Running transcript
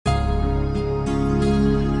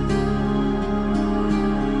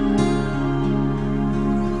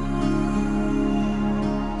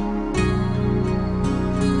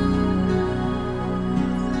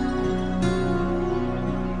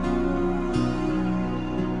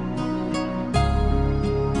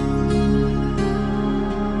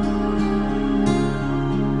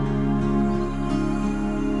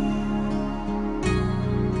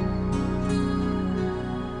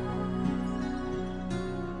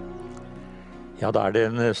Ja, da er det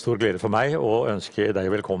en stor glede for meg å ønske deg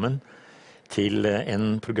velkommen til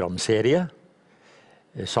en programserie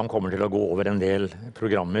som kommer til å gå over en del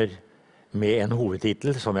programmer med en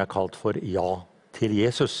hovedtitel som jeg har kalt for Ja til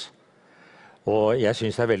Jesus. Og jeg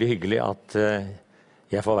synes det er veldig hyggelig at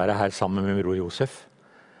jeg får være her sammen med min bror Josef,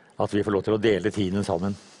 at vi får lov til å dele tiden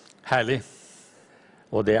sammen. Herlig.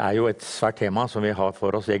 Og det er jo et svært tema som vi har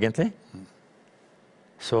for oss egentlig.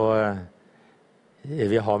 Så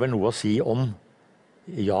vi har vel noe å si om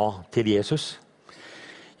ja til Jesus.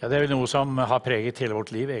 Ja, det er vel noe som har preget hele vårt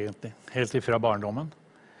liv egentlig, helt ifra barndommen.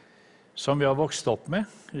 Som vi har vokst opp med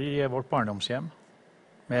i vårt barndomshjem,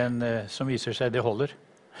 men som viser seg det holder.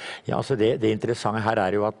 Ja, altså det interessante her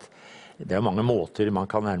er jo at det er mange måter man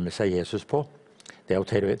kan nærme seg Jesus på. Det er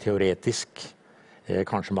jo teoretisk,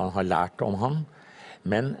 kanskje man har lært om han.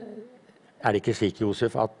 Men er det ikke slik,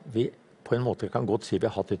 Josef, at vi på en måte kan godt si vi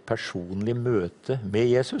har hatt et personlig møte med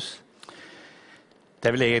Jesus? Det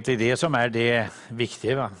er vel egentlig det som er det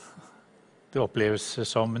viktige, va? Det oppleves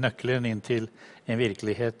som nøkkelen inn til en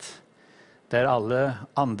virkelighet. Det er alle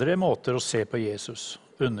andre måter å se på Jesus,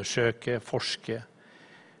 undersøke, forske,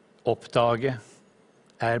 oppdage,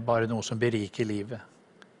 er bare noe som beriker livet.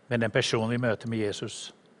 Men den personlige møtet med Jesus,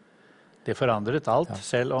 det forandret alt,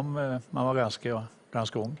 selv om man var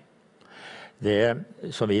ganske ung. Det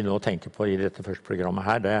som vi nå tenker på i dette første programmet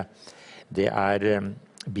her, det er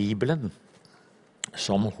Bibelen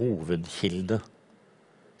som hovedkilde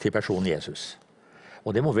til personen Jesus.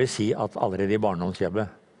 Og det må vi si at allerede i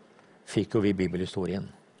barndomshjemmet fikk jo vi bibelhistorien.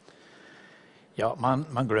 Ja, man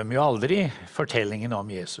glemmer jo aldri fortellingen om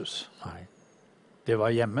Jesus. Nei. Det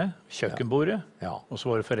var hjemme, kjøkkenbordet, Ja. hos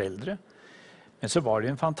våre foreldre. Men så var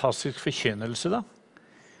det en fantastisk forkynnelse da,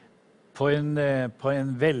 på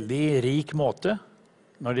en veldig rik måte,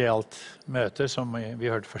 når det gjaldt møter, som vi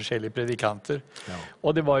hørte forskjellige predikanter. Ja.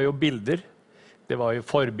 Og det var jo bilder, det var jo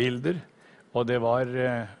forbilder, og det var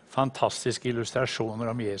fantastiske illustrasjoner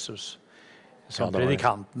om Jesus, som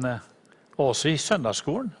predikantene, også i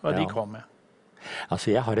søndagsskolen, hva de kom med.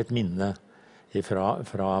 Altså, jeg har et minne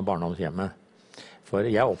fra barndomshjemmet. For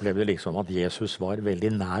jeg opplevde liksom at Jesus var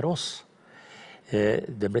veldig nær oss.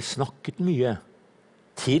 Det ble snakket mye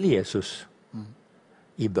til Jesus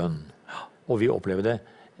i bønn. Og vi opplevde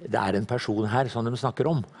det er en person her som de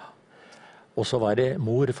snakker om. Og så var det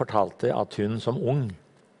mor fortalte at hun som ung,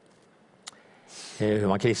 hun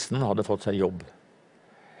var kristen, hadde fått seg jobb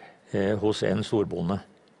hos en storbonde.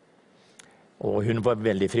 Og hun var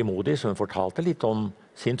veldig frimodig, så hun fortalte litt om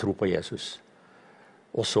sin tro på Jesus.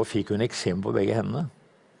 Og så fikk hun eksem på begge hendene.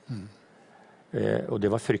 Og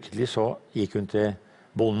det var fryktelig, så gikk hun til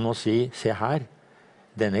bonden og si, se her,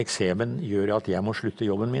 denne eksemen gjør at jeg må slutte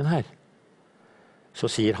jobben min her.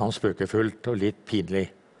 Så sier han spøkefullt og litt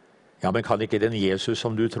pinlig, ja, men kan ikke den Jesus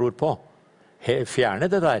som du tror på, fjerne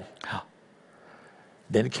det der? Ja.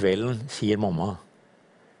 Den kvelden sier mamma,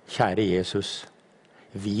 kjære Jesus,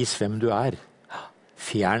 vis hvem du er.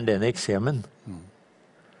 Fjern denne eksemen.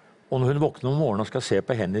 Og når hun våkner om morgenen og skal se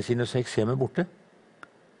på hendene sine, så er eksemen borte.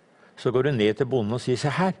 Så går hun ned til bonden og sier, se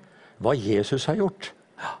her, hva Jesus har gjort.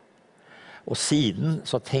 Og siden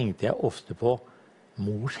så tenkte jeg ofte på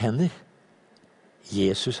mors hender.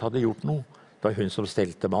 Jesus hadde gjort noe. Det var hun som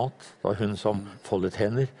stelte mat, det var hun som foldet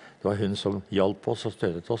hender, det var hun som hjalp oss og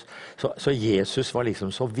støttet oss. Så Jesus var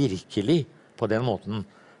liksom så virkelig på den måten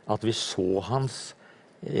at vi så hans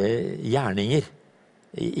gjerninger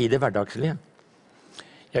i det hverdagslige.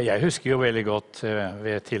 Ja, jeg husker jo veldig godt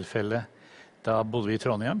ved et tilfelle, da bodde vi i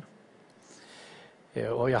Trondheim,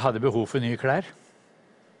 og jeg hadde behov for nye klær.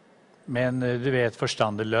 Men du vet,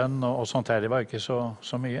 forstanderlønn og sånt her, det var ikke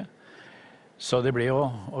så mye. Så det ble jo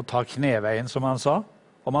å ta kneveien, som han sa,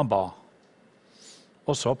 og man ba.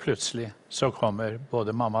 Og så plutselig så kommer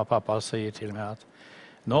både mamma og pappa og sier til meg at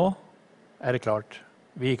nå er det klart,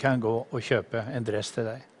 vi kan gå og kjøpe en dress til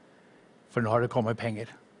deg, for nå har det kommet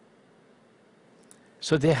penger.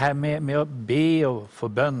 Så det her med å be og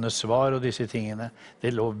få bønnesvar og disse tingene,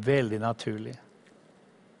 det lå veldig naturlig.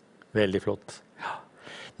 Veldig flott. Ja.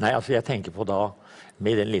 Nei, altså jeg tenker på da,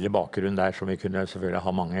 med den lille bakgrunnen der, som vi kunne selvfølgelig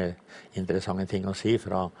ha mange interessante ting å si,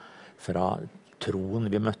 fra troen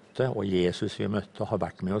vi møtte, og Jesus vi møtte, og har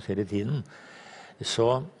vært med oss hele tiden,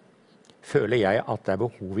 så føler jeg at det er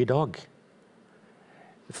behov i dag.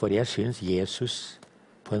 For jeg synes Jesus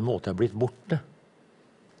på en måte er blitt borte.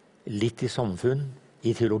 Litt i samfunn,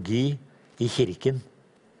 i teologi, i kirken.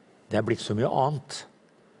 Det er blitt så mye annet.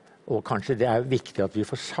 Og kanskje det er viktig at vi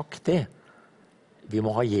får sagt det. Vi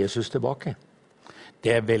må ha Jesus tilbake.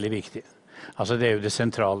 Det er veldig viktig. Altså det er jo det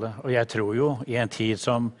sentrale. Og jeg tror jo i en tid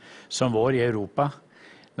som vår i Europa,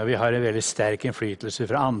 når vi har en veldig sterk innflytelse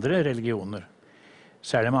fra andre religioner,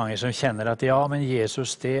 så er det mange som kjenner at ja, men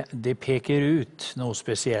Jesus, det peker ut noe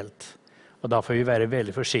spesielt. Og da får vi være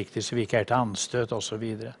veldig forsiktige så vi ikke er til anstøt og så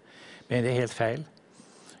videre. Men det er helt feil.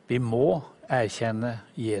 Vi må erkjenne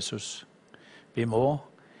Jesus. Vi må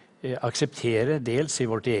akseptere dels i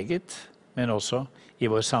vårt eget, men også i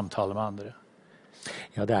vår samtale med andre.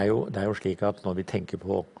 Ja, det er jo slik at når vi tenker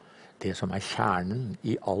på det som er kjernen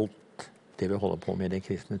i alt det vi holder på med i den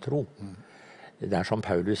kristne tro, det er som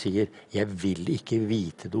Paulus sier, jeg vil ikke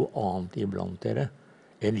vite noe annet iblant dere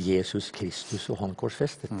enn Jesus Kristus og han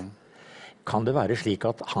korsfestet. Kan det være slik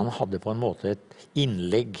at han hadde på en måte et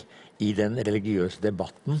innlegg i den religiøse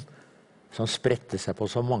debatten som spredte seg på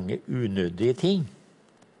så mange unødige ting?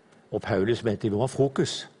 Og Paulus mente vi må ha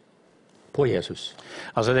fokus på Jesus.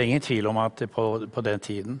 Altså det er ingen tvil om at på den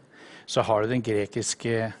tiden så har det den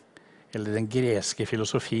grekiske eller den greske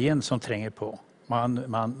filosofien som trenger på.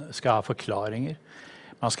 Man skal ha forklaringer,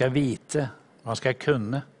 man skal vite, man skal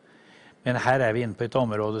kunne. Men her er vi inne på et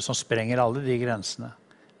område som sprenger alle de grensene.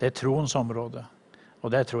 Det er troens område.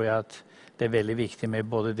 Og der tror jeg at det er veldig viktig med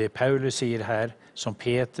både det Paulus sier her, som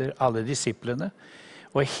Peter, alle disiplene,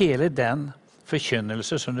 og hele den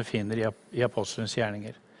forkynnelse som du finner i apostelens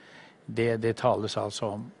gjerninger. Det tales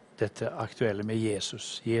altså om dette aktuelle med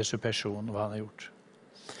Jesus, Jesu person og hva han har gjort.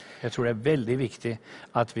 Jeg tror det er veldig viktig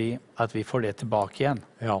at vi får det tilbake igjen.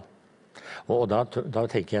 Ja, og da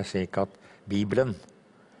tenker jeg slik at Bibelen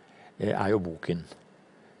er jo boken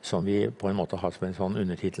som vi på en måte har som en sånn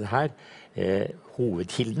undertitel her,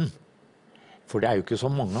 hovedkilden. For det er jo ikke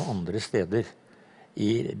så mange andre steder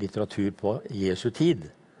i litteratur på Jesu tid.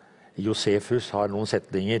 Josefus har noen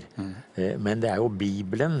setninger, men det er jo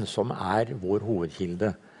Bibelen som er vår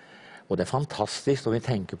hovedkilde. Og det er fantastisk når vi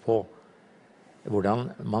tenker på hvordan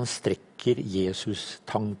man strekker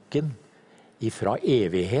Jesus-tanken ifra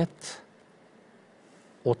evighet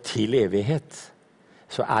og til evighet.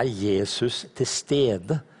 Så er Jesus til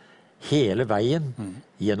stede hele veien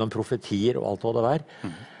gjennom profetier og alt hva det er.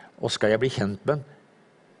 Og skal jeg bli kjent med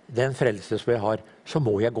den frelse som jeg har, så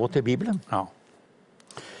må jeg gå til Bibelen. Ja.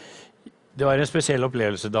 Det var en spesiell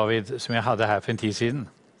opplevelse, David, som jeg hadde her for en tid siden.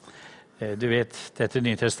 Du vet, dette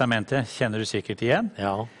Nye Testamentet kjenner du sikkert igjen.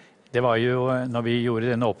 Ja. Det var jo når vi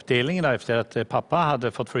gjorde denne oppdelingen, efter at pappa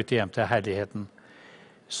hadde fått flytte hjem til herligheten,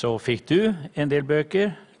 så fikk du en del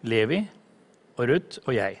bøker, Levi og Ruth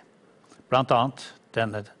og jeg. Blant annet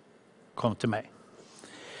denne kom til meg.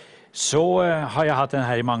 Så har jeg hatt den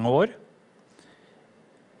her i mange år.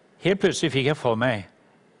 Helt plutselig fikk jeg for meg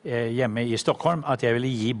hjemme i Stockholm at jeg ville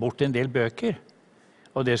gi bort en del bøker.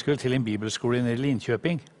 Og det skulle til en bibelskole i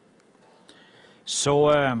Linköping. Så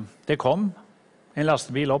det kom en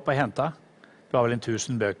lastebil opp og hentet. Det var vel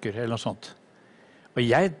 1000 bøker eller noe sånt. Og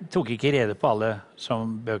jeg tok ikke rede på alle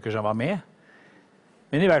bøker som var med.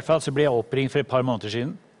 Men i hvert fall så ble jeg oppringt for et par måneder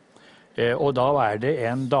siden. Og da er det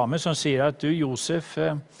en dame som sier at du, Josef,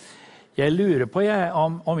 jeg lurer på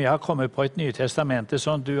om jeg har kommet på et Nye Testamente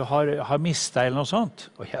som du har mistet eller noe sånt.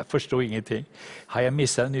 Og jeg forstod ingenting. Har jeg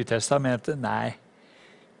mistet et Nye Testamente? Nei.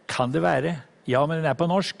 Kan det være? Ja, men den er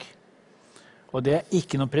på norsk. Og det er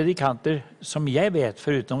ikke noen predikanter som jeg vet,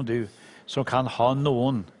 foruten du, som kan ha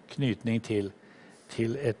noen knytning til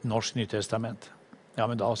et norsk Nytestament. Ja,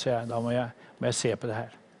 men da må jeg se på det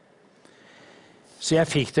her. Så jeg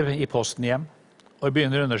fikk det i posten hjem, og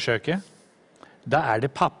begynner å undersøke. Da er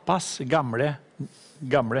det pappas gamle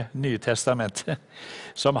Nye Testamentet,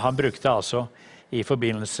 som han brukte altså i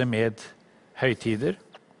forbindelse med høytider.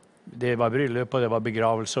 Det var bryllup, og det var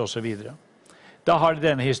begravelse, og så videre. Da har det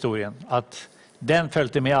denne historien, at den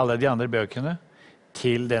følte med alle de andre bøkene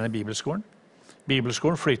til denne bibelskolen.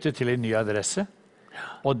 Bibelskolen flyttet til en ny adresse,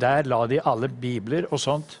 og der la de alle bibler og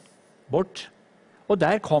sånt bort. Og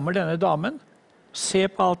der kommer denne damen, ser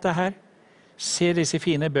på alt det her, ser disse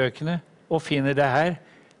fine bøkene, og finner det her,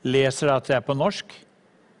 leser at det er på norsk,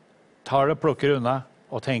 tar det og plukker unna,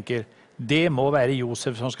 og tenker, det må være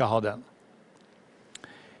Josef som skal ha den.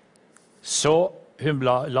 Så hun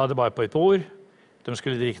la det bare på et bord, de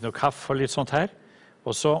skulle drikke noe kaffe og litt sånt her,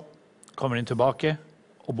 og så kommer hun tilbake,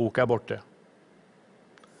 og boka er borte.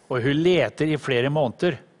 Og hun leter i flere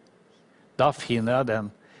måneder. Da finner jeg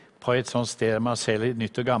den på et sånt sted man ser litt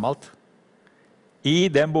nytt og gammelt.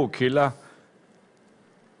 I den bokhylla,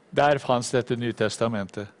 der fanns dette Nye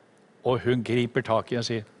Testamentet. Og hun griper tak i og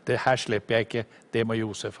sier, det her slipper jeg ikke, det må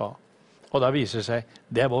Josef ha. Og da viser det seg,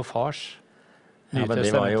 det er vår fars Nye Testament.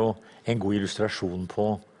 Det var jo en god illustrasjon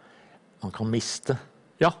på man kan miste.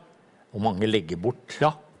 Ja. Og mange legger bort.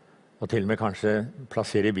 Ja. Og til og med kanskje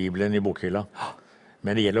plassere Bibelen i bokhylla.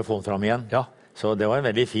 Men det gjelder å få den fram igjen. Ja. Så det var en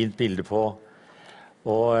veldig fint bilde på.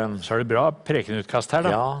 Og, så er det bra prekenutkast her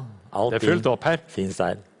da. Ja, Alt Det er fullt opp her. finnes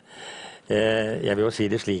der. Jeg vil jo si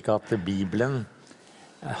det slik at Bibelen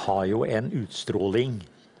har jo en utstråling.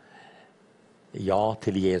 Ja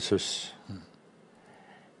til Jesus.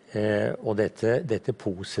 Og dette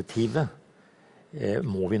positive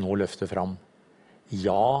må vi nå løfte fram.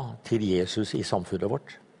 Ja til Jesus i samfunnet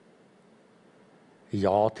vårt.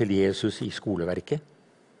 Ja til Jesus i skoleverket.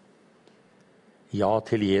 Ja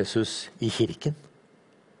til Jesus i kirken.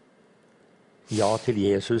 Ja til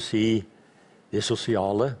Jesus i det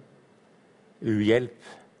sosiale, uhjelp,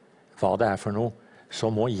 hva det er for noe, så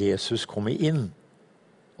må Jesus komme inn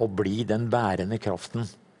og bli den bærende kraften,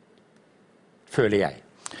 føler jeg.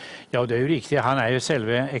 Ja, det er jo riktig. Han er jo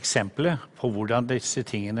selve eksempelet på hvordan disse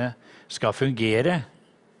tingene skal fungere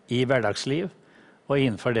i hverdagsliv og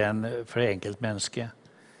innenfor for enkeltmennesket.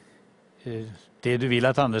 Det du vil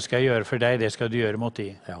at andre skal gjøre for deg, det skal du gjøre mot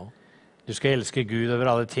de. Ja. Du skal elske Gud over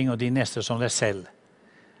alle ting, og de neste som deg selv.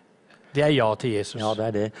 Det er ja til Jesus. Ja, det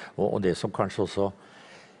er det. Og det som kanskje også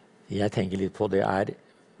jeg tenker litt på, det er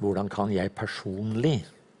hvordan kan jeg personlig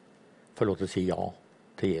få lov til å si ja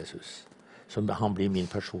til Jesus? Så han blir min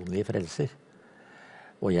personlige frelser.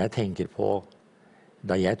 Og jeg tenker på,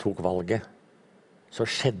 da jeg tok valget, så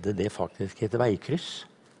skjedde det faktisk et veikryss.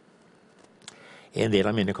 En del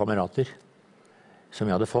av mine kamerater som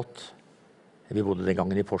jeg hadde fått, vi bodde den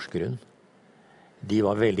gangen i Porsgrunn, de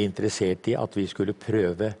var veldig interessert i at vi skulle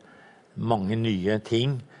prøve mange nye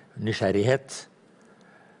ting, nysgjerrighet.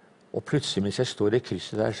 Og plutselig mens jeg står i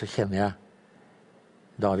krysset der, så kjenner jeg,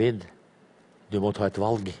 David, du må ta et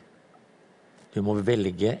valg. Du må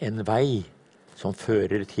velge en vei som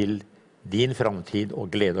fører til din framtid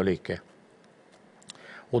og glede og lykke.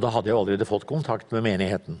 Og da hadde jeg allerede fått kontakt med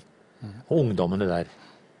menigheten og ungdommene der.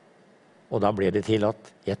 Og da ble det til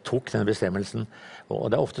at jeg tok den bestemmelsen. Og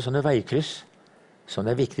det er ofte sånne veikryss som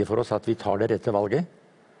det er viktig for oss at vi tar det rette valget.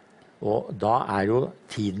 Og da er jo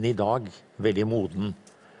tiden i dag veldig moden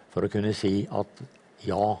for å kunne si at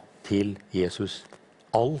ja til Jesus.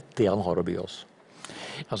 Alt det han har å by oss.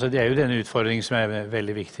 Altså, det er jo denne utfordringen som er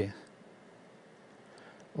veldig viktig.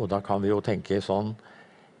 Og da kan vi jo tenke sånn,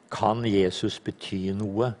 kan Jesus bety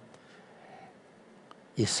noe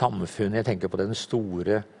i samfunnet? Jeg tenker på den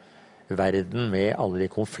store verden med alle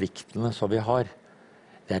de konfliktene som vi har.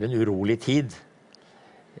 Det er en urolig tid.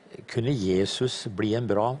 Kunne Jesus bli en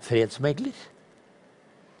bra fredsmegler?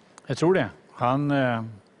 Jeg tror det.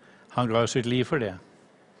 Han ga sitt liv for det.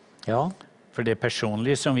 Ja. For det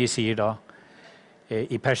personlige som vi sier da.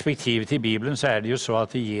 I perspektivet til Bibelen så er det jo så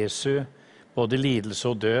at Jesu både lidelse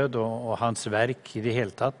og død og hans verk i det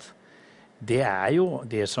hele tatt, det er jo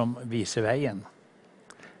det som viser veien.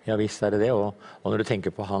 Ja, visst er det det. Og når du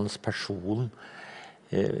tenker på hans person,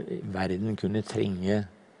 verden kunne trenge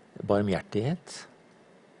barmhjertighet,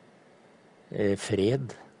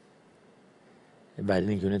 fred.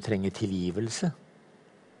 Verden kunne trenge tilgivelse.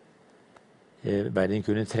 Verden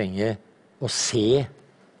kunne trenge å se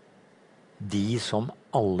de som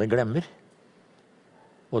alle glemmer.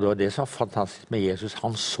 Og det var det som var fantastisk med Jesus.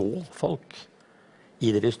 Han så folk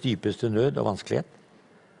i deres dypeste nød og vanskelighet.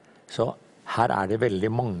 Så her er det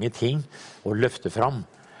veldig mange ting å løfte fram.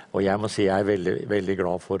 Og jeg må si jeg er veldig, veldig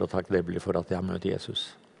glad for og takknemlig for at jeg har møtt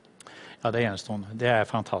Jesus. Ja, det er enestående. Det er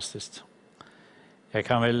fantastisk. Jeg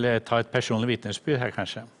kan vel ta et personlig vitnesbyrd her,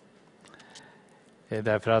 kanskje.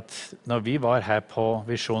 Derfor at når vi var her på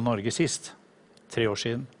Visjon Norge sist, 3 år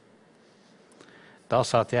siden, da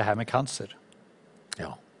satt jeg her med kanser.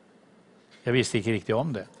 Ja. Jeg visste ikke riktig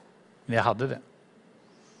om det, men jeg hadde det.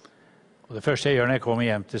 Og det første jeg gjør når jeg kommer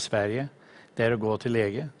hjem til Sverige, det er å gå til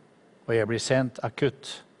lege, og jeg blir sendt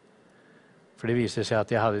akutt. For det viste seg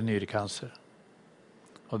at jeg hadde nyrekanser.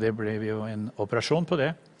 Og det ble jo en operasjon på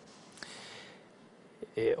det.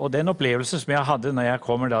 Og den opplevelsen som jeg hadde når jeg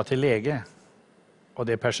kommer da til lege, og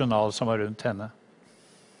det personal som var rundt henne,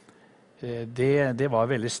 det var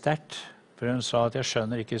veldig sterkt. For hun sa at jeg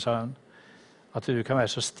skjønner ikke, sa hun, at du kan være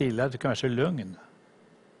så stille, at du kan være så lugn.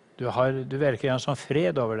 Du virker en sånn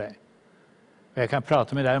fred over deg. Og jeg kan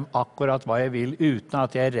prate med deg om akkurat hva jeg vil, uten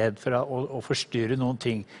at jeg er redd for å forstyrre noen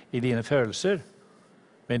ting i dine følelser.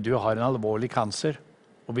 Men du har en alvorlig kanser,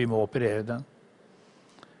 og vi må operere den.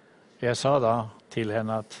 Jeg sa da til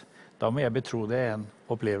henne at da må jeg betro deg en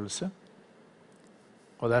opplevelse.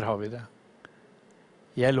 Og der har vi det.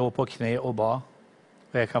 Jeg lå på kne og ba,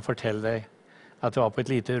 og jeg kan fortelle deg at det var på et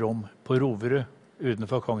lite rom på Roverud,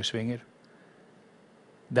 utenfor Kongsvinger.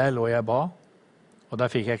 Der lå jeg ba, og da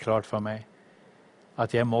fikk jeg klart for meg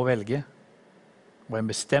at jeg må velge. Og en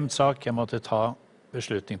bestemt sak jeg måtte ta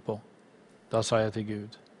beslutning på. Da sa jeg til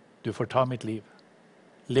Gud, du får ta mitt liv.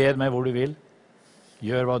 Led meg hvor du vil,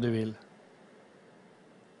 gjør hva du vil.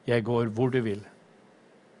 Jeg går hvor du vil.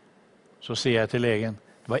 Så sier jeg til legen,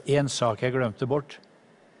 det var en sak jeg glemte bort.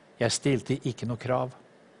 Jeg stilte ikke noe krav.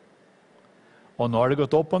 Og nå har det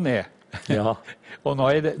gått opp og ned. Ja. Og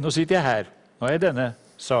nå sitter jeg her. Nå er denne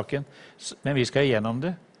saken. Men vi skal igjennom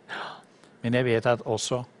det. Men jeg vet at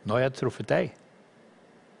også, nå har jeg truffet deg.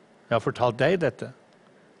 Jeg har fortalt deg dette.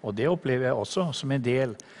 Og det opplever jeg også som en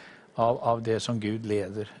del av det som Gud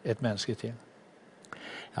leder et menneske til.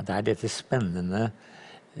 Ja, det er dette spennende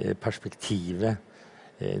perspektivet.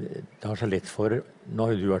 Det har så lett for, nå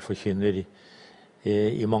har du vært forkynner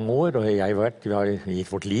i mange år, og vi har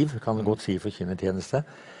gitt vårt liv, kan du godt si, forkynnertjeneste.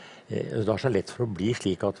 Det har så lett for å bli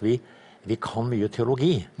slik at vi kan mye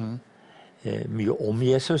teologi. Mye om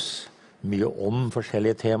Jesus, mye om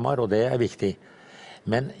forskjellige temaer, og det er viktig.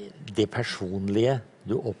 Men det personlige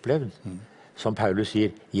du opplevd, som Paulus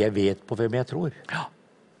sier, jeg vet på hvem jeg tror. Ja.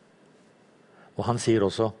 Og han sier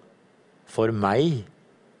også, for meg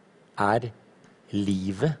er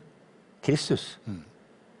livet Kristus.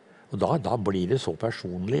 Og da blir det så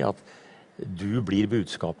personlig at du blir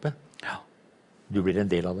budskapet. Ja. Du blir en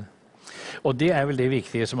del av det. Og det er vel det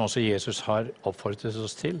viktige som også Jesus har oppfordret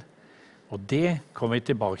oss til. Og det kommer vi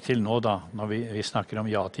tilbake til nå da, når vi snakker om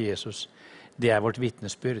ja til Jesus. Det er vårt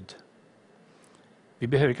vittnesbyrd. Vi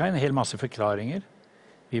behøver ikke ha en hel masse forklaringer.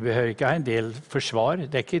 Vi behøver ikke ha en del forsvar.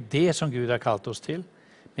 Det er ikke det som Gud har kalt oss til.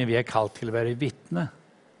 Men vi er kalt til å være vitne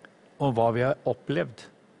om hva vi har opplevd,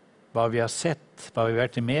 hva vi har sett, hva vi har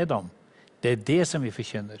vært med om. Det er det som vi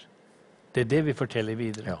forkynner. Det er det vi forteller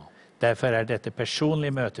videre. Ja. Derfor er dette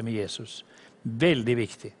personlige møte med Jesus veldig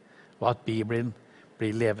viktig, og at Bibelen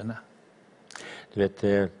blir levende. Du vet,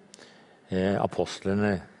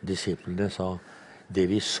 apostlene, disiplene sa, det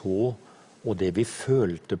vi så, og det vi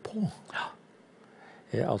følte på. Ja.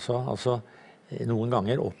 Noen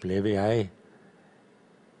ganger opplever jeg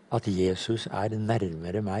at Jesus er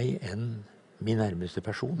nærmere meg enn min nærmeste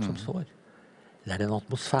person som står. Det er en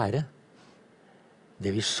atmosfære.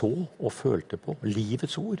 Det vi så og følte på,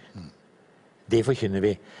 livets ord. Det forkynner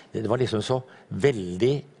vi. Det var liksom så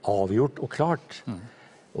veldig avgjort og klart.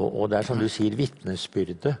 Og det er som du sier,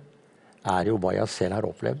 vittnesbyrdet er jo hva jeg selv har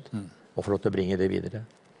opplevd, og få lov til å bringe det videre.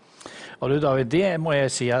 Og du, David, det må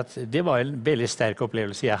jeg si at det var en veldig sterk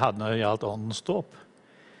opplevelse jeg hadde når det gjaldt åndens dåp.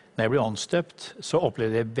 Når jeg ble åndsdøpt, så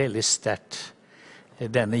opplevde jeg veldig sterkt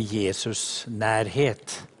denne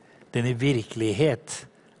Jesus-nærhet, denne virkelighet,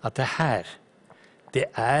 at det her, det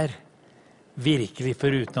er virkelig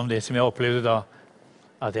foruten det som jeg opplevde da,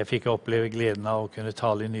 at jeg fikk oppleve gleden av å kunne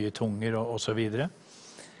tale i nye tunger og så videre.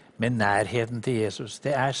 Men nærheten til Jesus,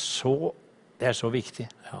 det er så viktig.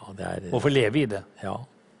 Ja, det er, å få leve i det.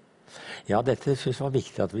 Ja, dette synes jeg var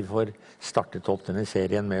viktig at vi får startet opp denne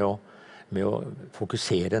serien med å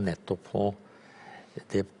fokusere nettopp på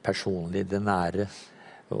det personlige, det nære.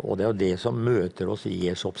 Og det er jo det som møter oss i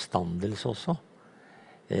Jesu oppstandelse også.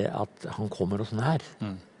 At han kommer oss nær.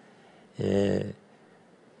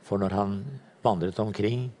 For når han vandret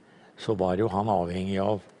omkring, så var jo han avhengig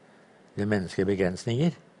av de menneskelige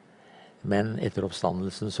begrensninger. Men etter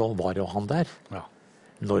oppstandelsen så var jo han der. Ja.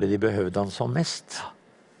 Når de behøvde han som mest.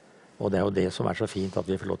 Og det er jo det som er så fint at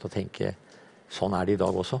vi får lov til å tenke, sånn er det i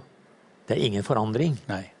dag også. Det er ingen forandring.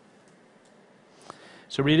 Nei.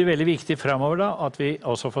 Så blir det veldig viktig fremover da, at vi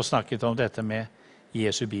også får snakket om dette med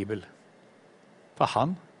Jesu Bibel. For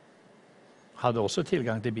han hadde også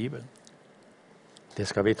tilgang til Bibelen. Det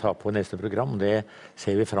skal vi ta på neste program, det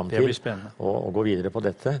ser vi frem til. Det blir spennende. Og gå videre på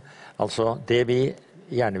dette. Altså, det vi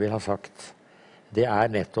gjerne vil ha sagt, det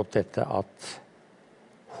er nettopp dette at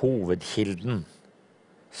hovedkilden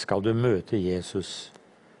skal du møte Jesus,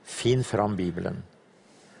 finn fram Bibelen.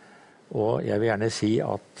 Og jeg vil gjerne si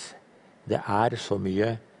at det er så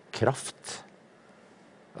mye kraft,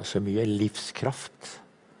 så mye livskraft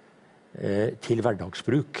til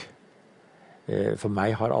hverdagsbruk. For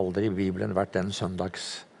meg har aldri Bibelen vært en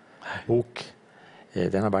søndagsbok.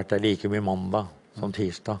 Den har vært der like mye mandag som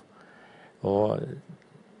tirsdag. Og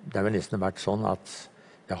det har vel nesten vært sånn at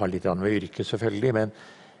jeg har litt med yrke selvfølgelig, men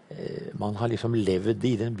man har liksom levd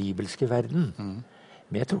i den bibelske verden.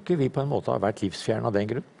 Men jeg tror ikke vi på en måte har vært livsfjern av den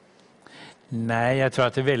grunn. Nei, jeg tror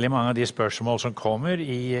at det er veldig mange av de spørsmål som kommer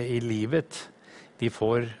i livet, de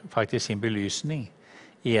får faktisk sin belysning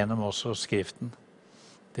gjennom også Skriften.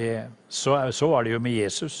 Så var det jo med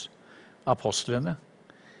Jesus, apostlene.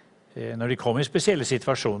 Når de kom i spesielle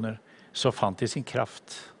situasjoner, så fant de sin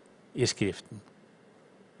kraft i Skriften.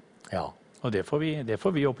 Ja. Og det får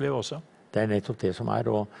vi oppleve også. Det er nettopp det som er,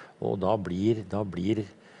 og da blir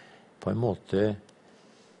på en måte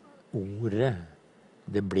ordet,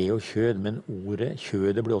 det ble jo kjød, men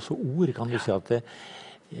kjødet ble også ord, kan du si at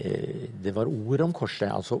det var ordet om korset,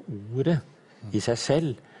 altså ordet i seg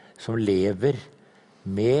selv, som lever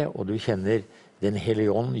med, og du kjenner Den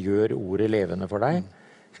Hellige Ånd gjør ordet levende for deg,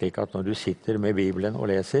 slik at når du sitter med Bibelen og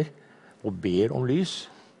leser, og ber om lys,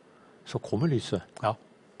 så kommer lyset. Ja.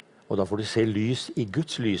 Og da får du se lys i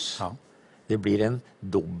Guds lys. Ja. Det blir en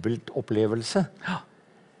dobbelt opplevelse. Ja.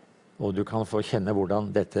 Og du kan få kjenne hvordan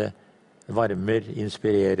dette varmer,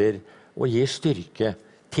 inspirerer og gir styrke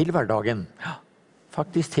til hverdagen. Ja.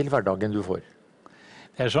 Faktisk til hverdagen du får.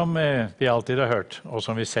 Det som vi alltid har hørt, og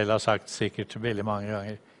som vi selv har sagt sikkert veldig mange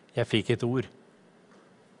ganger. Jeg fikk et ord.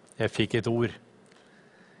 Jeg fikk et ord.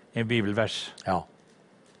 En bibelvers. Ja.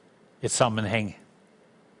 Et sammenheng.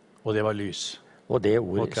 Og det var lys. Og det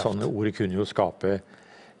Og kraft. sånne ord kunne jo skape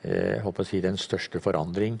håper å si, den største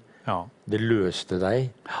forandring. Ja. Det løste deg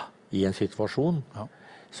i en situasjon. Ja.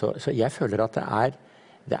 Så jeg føler at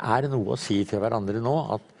det er noe å si til hverandre nå,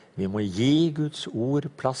 at vi må gi Guds ord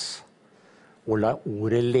plass, og la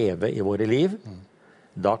ordet leve i våre liv.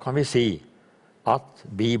 Da kan vi si at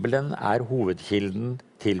Bibelen er hovedkilden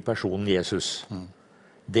til personen Jesus.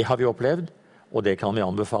 Det har vi opplevd, og det kan vi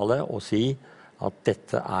anbefale å si at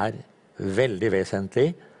dette er veldig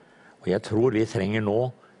vesentlig. Og jeg tror vi trenger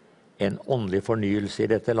nå en åndelig fornyelse i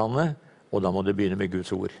dette landet, og da må det begynne med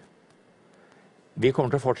Guds ord. Vi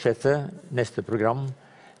kommer til å fortsette neste program.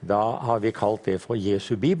 Da har vi kalt det for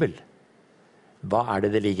Jesu Bibel. Hva er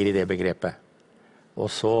det ligger i det begrepet? Og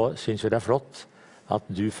så synes vi det er flott at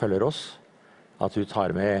du følger oss, at du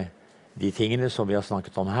tar med de tingene som vi har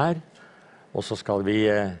snakket om her, og så skal vi,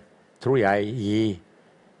 tror jeg, gi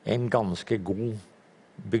en ganske god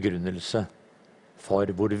begrunnelse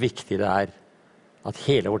for hvor viktig det er at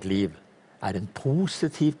hele vårt liv er en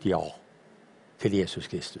positivt ja til Jesus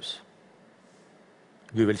Kristus.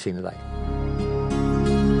 Gud velsigne deg.